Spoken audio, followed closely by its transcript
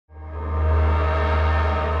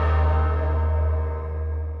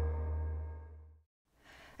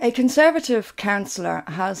A Conservative councillor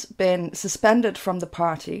has been suspended from the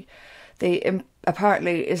party, the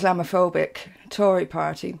apparently Islamophobic Tory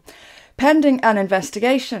party, pending an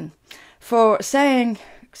investigation for saying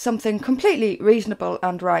something completely reasonable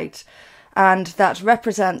and right, and that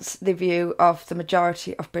represents the view of the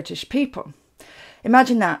majority of British people.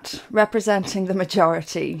 Imagine that, representing the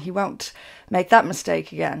majority. He won't make that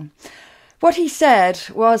mistake again. What he said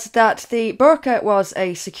was that the burqa was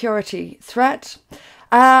a security threat,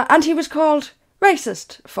 and he was called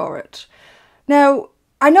racist for it. Now,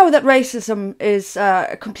 I know that racism is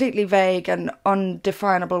a completely vague and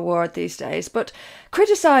undefinable word these days, but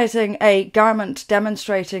criticising a garment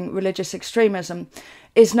demonstrating religious extremism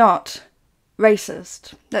is not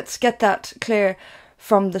racist. Let's get that clear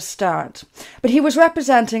from the start. But he was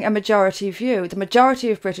representing a majority view. The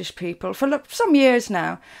majority of British people, for some years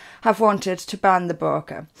now, have wanted to ban the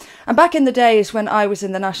burqa. And back in the days when I was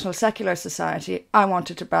in the National Secular Society, I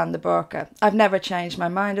wanted to ban the burqa. I've never changed my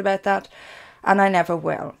mind about that, and I never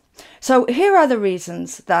will. So here are the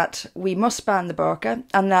reasons that we must ban the burqa,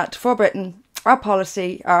 and that for Britain, our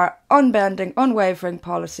policy, our unbending, unwavering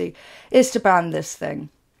policy, is to ban this thing.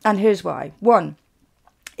 And here's why. 1,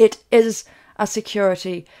 it is a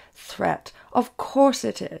security threat. Of course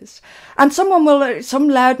it is. And some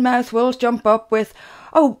loudmouth will jump up with,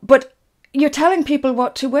 oh, but you're telling people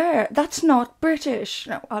what to wear. That's not British.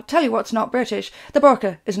 No, I'll tell you what's not British. The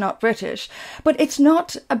burqa is not British. But it's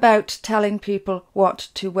not about telling people what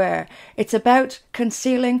to wear. It's about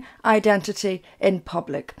concealing identity in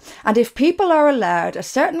public. And if people are allowed, a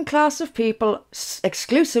certain class of people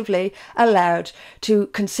exclusively allowed to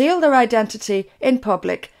conceal their identity in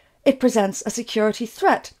public, it presents a security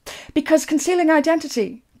threat. Because concealing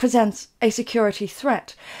identity presents a security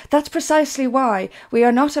threat. That's precisely why we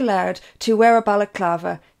are not allowed to wear a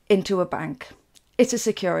balaclava into a bank. It's a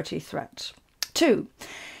security threat. 2,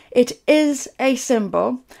 it is a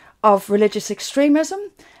symbol of religious extremism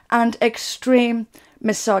and extreme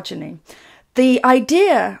misogyny. The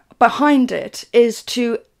idea behind it is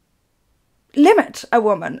to limit a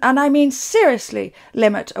woman, and I mean seriously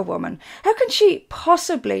limit a woman. How can she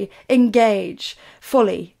possibly engage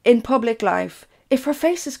fully in public life if her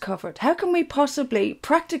face is covered? How can we possibly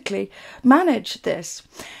practically manage this?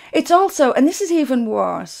 It's also, and this is even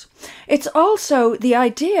worse, it's also the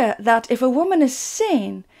idea that if a woman is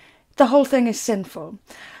seen, the whole thing is sinful.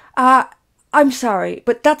 I'm sorry,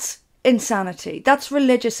 but that's insanity. That's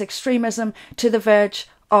religious extremism to the verge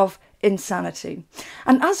of insanity.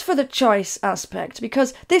 And as for the choice aspect,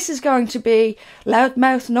 because this is going to be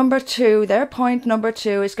loudmouth number 2, their point number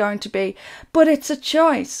 2 is going to be, but it's a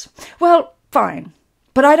choice. Well, fine,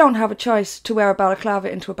 but I don't have a choice to wear a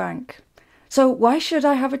balaclava into a bank. So why should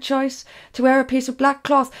I have a choice to wear a piece of black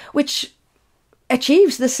cloth which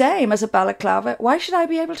achieves the same as a balaclava? Why should I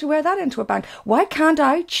be able to wear that into a bank? Why can't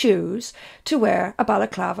I choose to wear a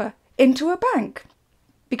balaclava into a bank?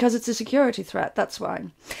 Because it's a security threat, that's why.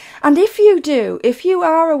 And if you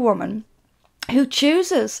are a woman who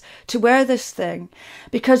chooses to wear this thing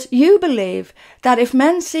because you believe that if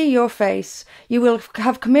men see your face, you will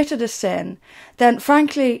have committed a sin, then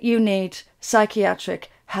frankly, you need psychiatric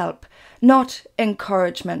help, not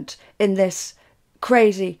encouragement in this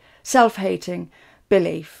crazy, self-hating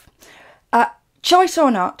belief. Choice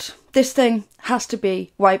or not, this thing has to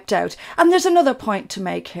be wiped out. And there's another point to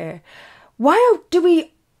make here. Why do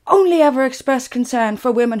we only ever express concern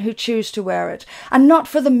for women who choose to wear it, and not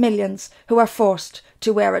for the millions who are forced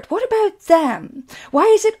to wear it? What about them? Why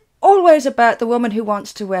is it always about the woman who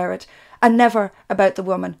wants to wear it, and never about the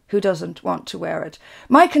woman who doesn't want to wear it?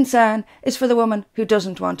 My concern is for the woman who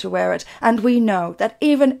doesn't want to wear it, and we know that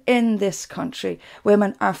even in this country,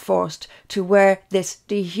 women are forced to wear this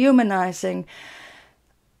dehumanising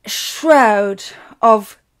shroud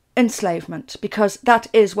of enslavement, because that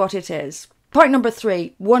is what it is. Point number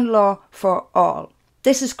 3, one law for all.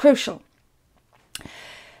 This is crucial.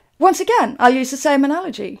 Once again, I'll use the same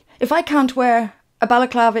analogy. If I can't wear a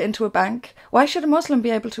balaclava into a bank, why should a Muslim be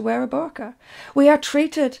able to wear a burqa? We are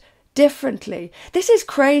treated differently. This is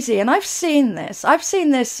crazy, and I've seen this.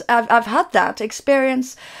 I've had that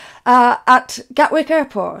experience at Gatwick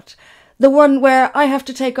Airport. The one where I have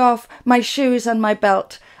to take off my shoes and my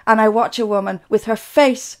belt, and I watch a woman with her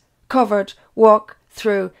face covered walk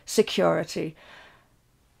through security.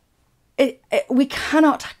 We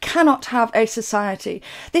cannot have a society.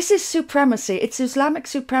 This is supremacy. It's Islamic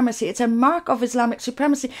supremacy. It's a mark of Islamic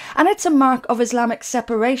supremacy, and it's a mark of Islamic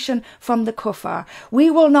separation from the kuffar.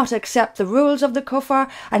 We will not accept the rules of the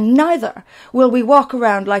kuffar, and neither will we walk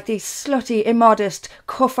around like these slutty, immodest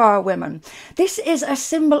kuffar women. This is a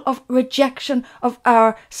symbol of rejection of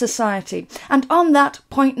our society. And on that,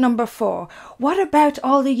 point number 4, what about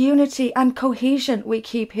all the unity and cohesion we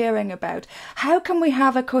keep hearing about? How can we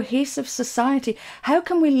have a cohesive society? How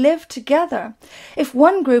can we live together if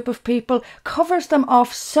one group of people covers them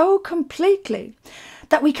off so completely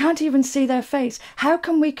that we can't even see their face? How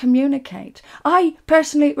can we communicate? I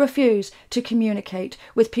personally refuse to communicate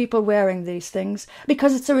with people wearing these things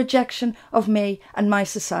because it's a rejection of me and my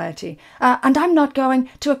society. And I'm not going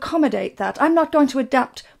to accommodate that. I'm not going to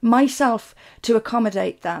adapt myself to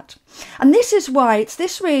accommodate that. And this is why, it's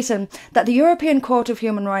this reason that the European Court of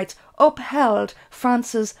Human Rights upheld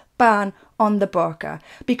France's ban on the burqa,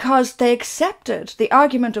 because they accepted the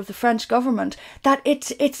argument of the French government that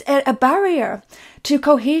it's a barrier to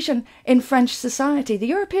cohesion in French society. The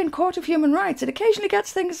European Court of Human Rights, it occasionally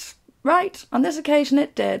gets things right, on this occasion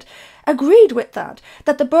it did, agreed with that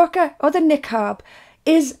the burqa or the niqab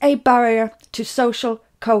is a barrier to social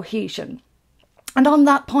cohesion. And on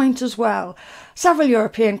that point as well, several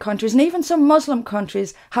European countries and even some Muslim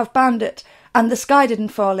countries have banned it, and the sky didn't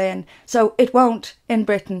fall in, so it won't in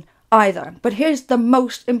Britain either. But here's the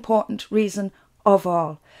most important reason of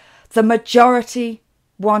all. The majority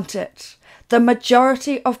want it. The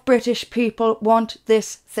majority of British people want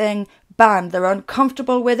this thing banned. They're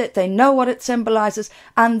uncomfortable with it, they know what it symbolises,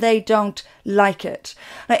 and they don't like it.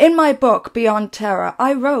 Now, in my book, Beyond Terror,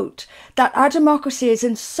 I wrote that our democracy is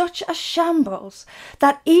in such a shambles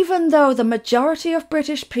that even though the majority of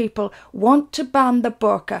British people want to ban the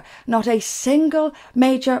burqa, not a single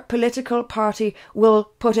major political party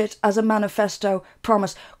will put it as a manifesto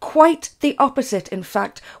promise. Quite the opposite, in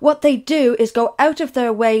fact. What they do is go out of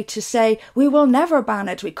their way to say, we will never ban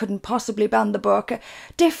it, we couldn't possibly ban the burqa,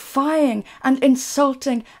 defying and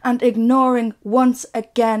insulting and ignoring once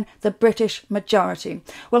again the British majority.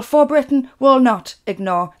 Well, for Britain will not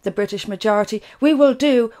ignore the British majority. We will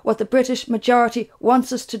do what the British majority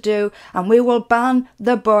wants us to do, and we will ban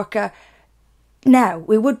the burqa now.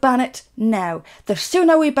 We would ban it now. The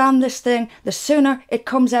sooner we ban this thing, the sooner it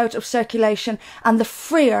comes out of circulation, and the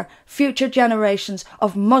freer future generations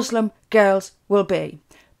of Muslim girls will be.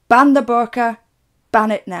 Ban the burqa,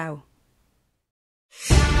 ban it now.